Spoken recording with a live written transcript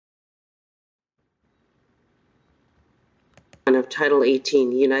of Title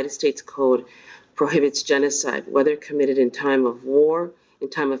 18, United States Code prohibits genocide, whether committed in time of war, in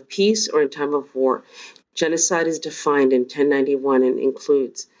time of peace, or in time of war. Genocide is defined in 1091 and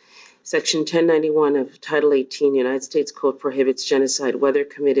includes Section 1091 of Title 18, United States Code prohibits genocide, whether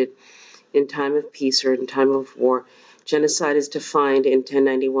committed in time of peace or in time of war. Genocide is defined in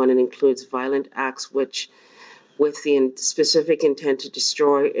 1091 and includes violent acts which, with the specific intent to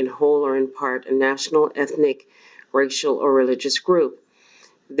destroy in whole or in part a national, ethnic, racial, or religious group.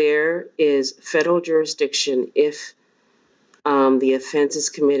 There is federal jurisdiction if the offense is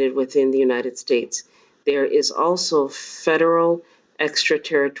committed within the United States. There is also federal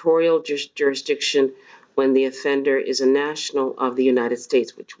extraterritorial jurisdiction when the offender is a national of the United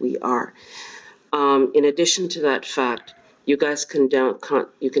States, which we are. In addition to that fact, you guys can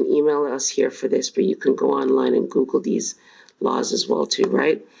email us here for this, but you can go online and Google these laws as well too,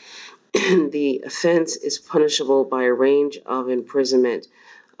 right? The offense is punishable by a range of imprisonment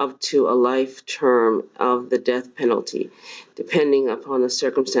up to a life term of the death penalty, depending upon the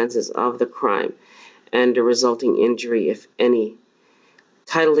circumstances of the crime and the resulting injury, if any.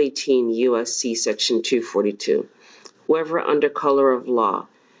 Title 18 U.S.C. Section 242. Whoever under color of law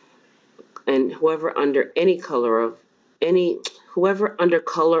and whoever under color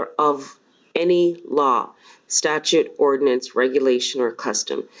of any law, statute, ordinance, regulation, or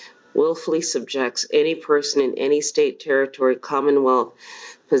custom willfully subjects any person in any state, territory, commonwealth,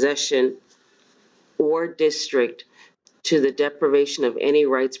 possession, or district to the deprivation of any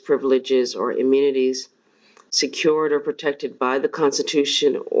rights, privileges, or immunities secured or protected by the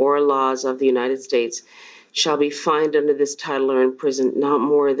Constitution or laws of the United States shall be fined under this title or imprisoned not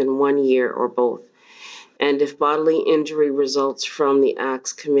more than 1 year or both. And if bodily injury results from the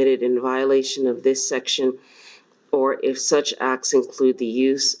acts committed in violation of this section, or if such acts include the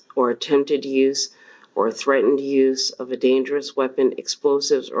use or attempted use or threatened use of a dangerous weapon,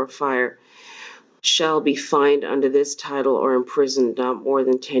 explosives, or fire, shall be fined under this title or imprisoned not more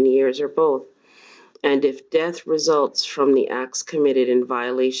than 10 years or both. And if death results from the acts committed in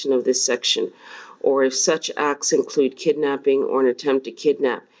violation of this section, or if such acts include kidnapping or an attempt to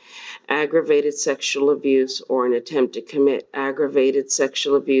kidnap, aggravated sexual abuse, or an attempt to commit aggravated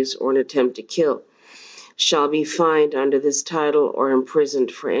sexual abuse, or an attempt to kill, shall be fined under this title or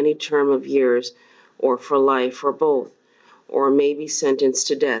imprisoned for any term of years, or for life, or both, or may be sentenced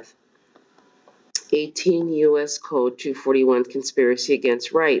to death. 18 U.S. Code 241, Conspiracy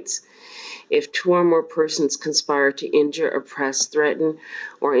Against Rights. If 2 or more persons conspire to injure, oppress, threaten,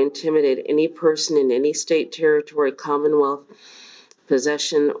 or intimidate any person in any state, territory, commonwealth,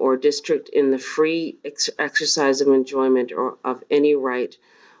 possession, or district in the free exercise of enjoyment or of any right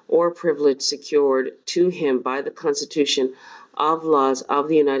or privilege secured to him by the Constitution of laws of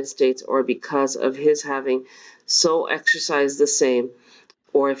the United States, or because of his having so exercised the same,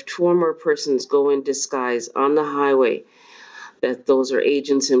 or if 2 or more persons go in disguise on the highway, that those are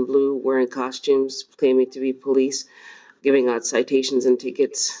agents in blue wearing costumes, claiming to be police, giving out citations and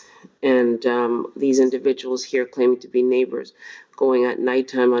tickets, and these individuals here claiming to be neighbors, going at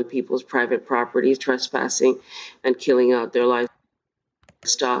nighttime on people's private properties, trespassing, and killing out their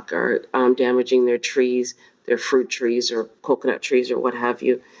livestock, or damaging their trees, their fruit trees or coconut trees or what have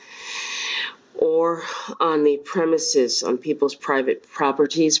you, or on the premises, on people's private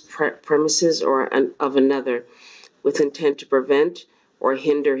properties, premises, or of another, with intent to prevent or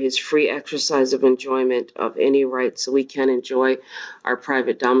hinder his free exercise of enjoyment of any right, so we can enjoy our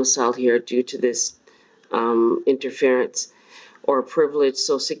private domicile here due to this interference, or privilege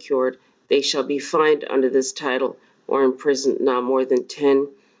so secured, they shall be fined under this title or imprisoned not more than 10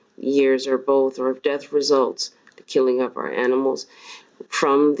 years or both, or if death results, the killing of our animals,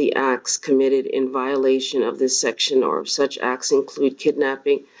 from the acts committed in violation of this section, or if such acts include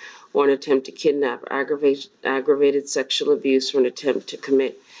kidnapping or an attempt to kidnap, aggravated sexual abuse, or an attempt to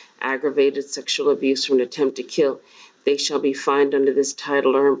commit aggravated sexual abuse, or an attempt to kill, they shall be fined under this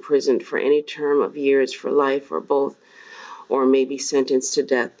title or imprisoned for any term of years, for life, or both, or may be sentenced to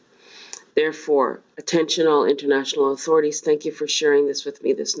death. Therefore, attention all international authorities, thank you for sharing this with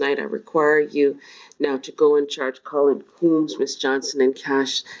me this night. I require you now to go and charge Colin Coombs, Ms. Johnson, and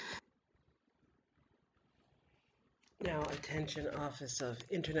Cash. Now, attention Office of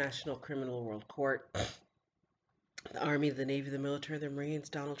International Criminal World Court, the Army, the Navy, the military, the Marines,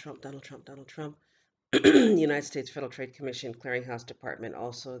 Donald Trump, the United States Federal Trade Commission, Clearinghouse Department,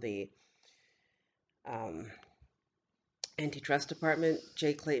 also the Antitrust Department,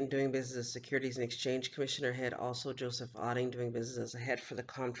 Jay Clayton doing business as Securities and Exchange Commissioner head, also Joseph Otting doing business as a head for the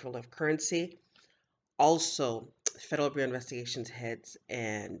Comptroller of Currency, also Federal Bureau of Investigations heads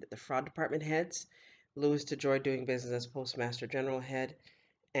and the Fraud Department heads, Louis DeJoy doing business as Postmaster General head,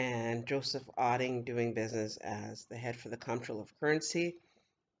 and Joseph Otting doing business as the head for the Comptroller of Currency,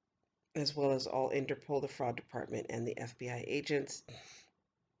 as well as all Interpol, the Fraud Department, and the FBI agents.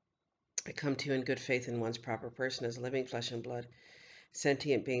 I come to you in good faith in one's proper person as living flesh and blood,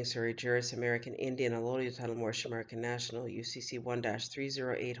 sentient being, Suri Juris, American Indian, Alodia Title Morse, American National, UCC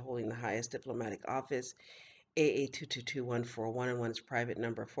 1-308, holding the highest diplomatic office, AA 222141, and one's private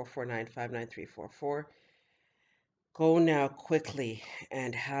number 449-59344. Go now quickly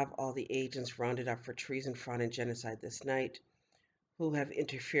and have all the agents rounded up for treason, fraud, and genocide this night who have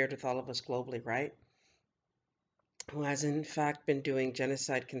interfered with all of us globally, right? Who has in fact been doing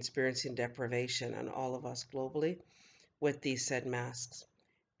genocide, conspiracy, and deprivation on all of us globally with these said masks.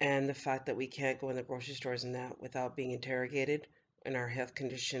 And the fact that we can't go in the grocery stores and that without being interrogated in our health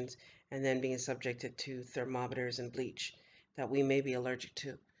conditions and then being subjected to thermometers and bleach that we may be allergic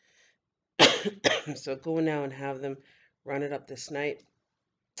to. So go now and have them run it up this night.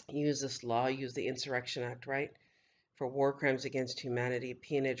 Use this law, use the Insurrection Act, right? For war crimes against humanity,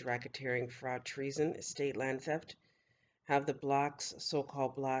 peonage, racketeering, fraud, treason, estate land theft. Have the blacks,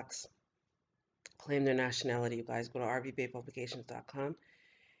 so-called blacks, claim their nationality. You guys go to rvbaypublications.com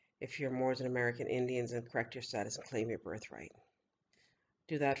if you're more than American Indians and correct your status and claim your birthright.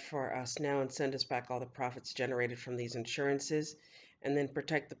 Do that for us now and send us back all the profits generated from these insurances, and then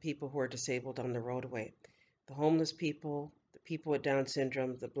protect the people who are disabled on the roadway. The homeless people, the people with Down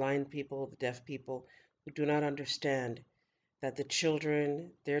syndrome, the blind people, the deaf people who do not understand that the children,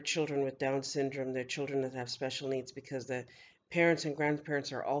 their children with Down syndrome, their children that have special needs because the parents and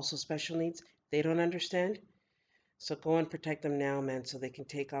grandparents are also special needs, they don't understand. So go and protect them now, man, so they can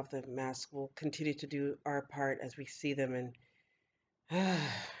take off the mask. We'll continue to do our part as we see them and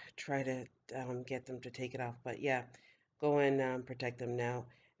try to get them to take it off. But yeah, go and protect them now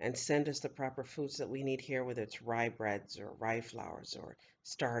and send us the proper foods that we need here, whether it's rye breads or rye flours or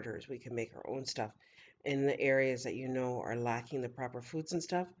starters. We can make our own stuff in the areas that you know are lacking the proper foods and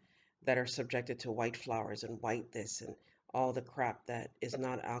stuff that are subjected to white flours and white this and all the crap that is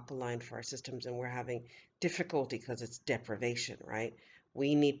not alkaline for our systems, and we're having difficulty because it's deprivation, right?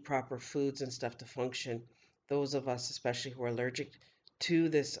 We need proper foods and stuff to function. Those of us especially who are allergic to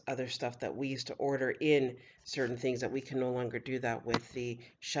this other stuff that we used to order in certain things, that we can no longer do that with the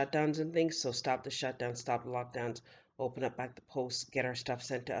shutdowns and things. So stop the shutdowns, stop the lockdowns, open up back the posts, get our stuff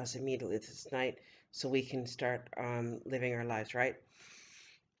sent to us immediately this night so we can start living our lives, right?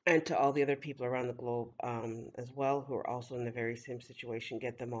 And to all the other people around the globe as well who are also in the very same situation,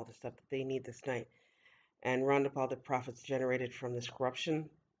 get them all the stuff that they need this night and round up all the profits generated from this corruption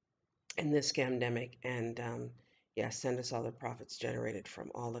in this scamdemic, and yeah, send us all the profits generated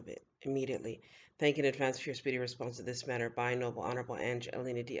from all of it immediately. Thank you in advance for your speedy response to this matter. By Noble Honorable Ange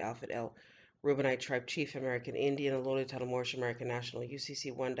Elena D. Alfred L. Reubenite Tribe Chief, American Indian, Alola Title Morse, American National,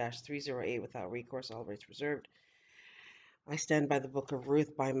 UCC 1-308, without recourse, all rights reserved. I stand by the Book of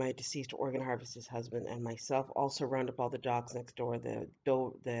Ruth, by my deceased organ harvester's husband and myself. Also round up all the dogs next door,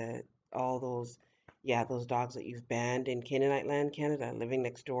 all those, yeah, those dogs that you've banned in Canaanite land, Canada, living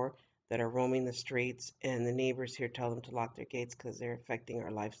next door, that are roaming the streets, and the neighbors here tell them to lock their gates because they're affecting our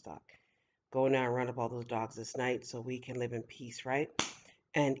livestock. Go now and round up all those dogs this night so we can live in peace, right?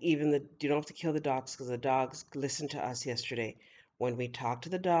 And even you don't have to kill the dogs because the dogs listened to us yesterday. When we talked to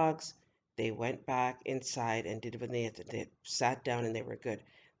the dogs, they went back inside and did what they had to. They sat down and they were good.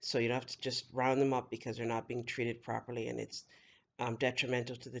 So you don't have to just round them up because they're not being treated properly, and it's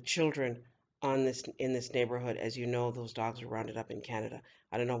detrimental to the children on this in this neighborhood. As you know, those dogs were rounded up in Canada.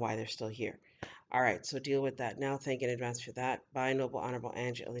 I don't know why they're still here. All right, so deal with that now. Thank you in advance for that. By Noble Honorable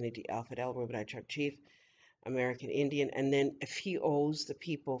Angelina D. Alfred L. Reubenite Tribe Chief, American Indian. And then if he owes the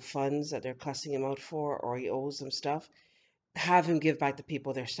people funds that they're cussing him out for, or he owes them stuff, have him give back the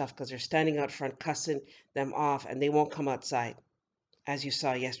people their stuff because they're standing out front cussing them off and they won't come outside, as you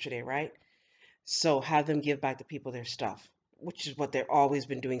saw yesterday, right? So have them give back the people their stuff, which is what they've always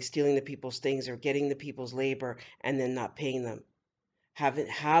been doing, stealing the people's things or getting the people's labor and then not paying them.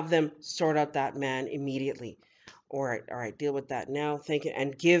 Have them sort out that man immediately. All right, deal with that now. Thank you,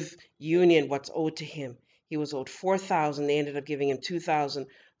 and give Union what's owed to him. He was owed 4,000. They ended up giving him 2,000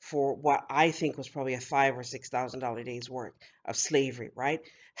 for what I think was probably a $5,000 or $6,000 day's work of slavery. Right?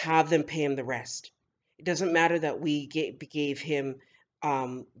 Have them pay him the rest. It doesn't matter that we gave him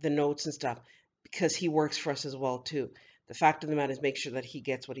the notes and stuff because he works for us as well too. The fact of the matter is, make sure that he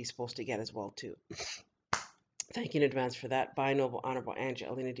gets what he's supposed to get as well too. Thank you in advance for that. By Noble Honorable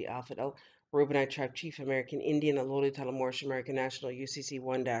Angelina D. Alfred L. Reubenite Tribe Chief, American Indian, Aloli Talamorsh, American National, UCC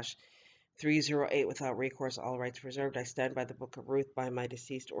 308, without recourse, all rights reserved. I stand by the Book of Ruth by my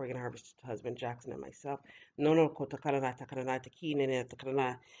deceased Oregon harvest husband Jackson and myself. No, no,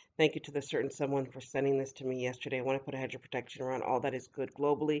 thank you to the certain someone for sending this to me yesterday. I want to put a hedge of protection around all that is good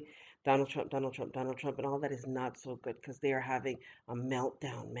globally. Donald Trump, Donald Trump, Donald Trump, and all that is not so good because they are having a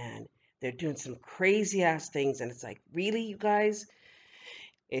meltdown, man. They're doing some crazy ass things, and it's like, really, you guys?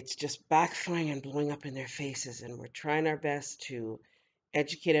 It's just backfiring and blowing up in their faces, and we're trying our best to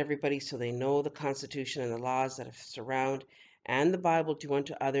educate everybody so they know the Constitution and the laws that surround and the Bible. Do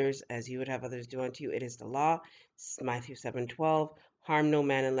unto others as you would have others do unto you. It is the law. Matthew 7:12. Harm no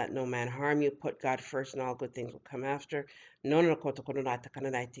man and let no man harm you. Put God first and all good things will come after. No no ko to na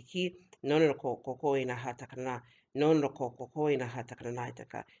takana tiki. No no ko ina ha takana. No no ko ina ha takana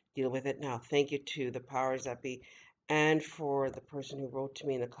taka. Deal with it now. Thank you to the powers that be, and for the person who wrote to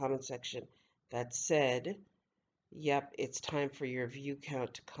me in the comment section that said, yep, it's time for your view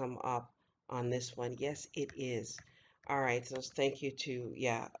count to come up on this one. Yes, it is. All right, so thank you to,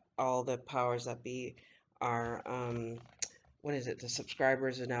 yeah, all the powers that be. Are what is it? The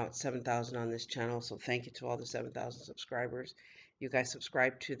subscribers are now at 7,000 on this channel, so thank you to all the 7,000 subscribers. You guys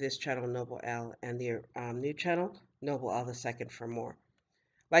subscribe to this channel, Noble L, and the new channel, Noble L the second, for more.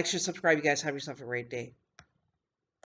 Like, share, subscribe. You guys have yourself a great day.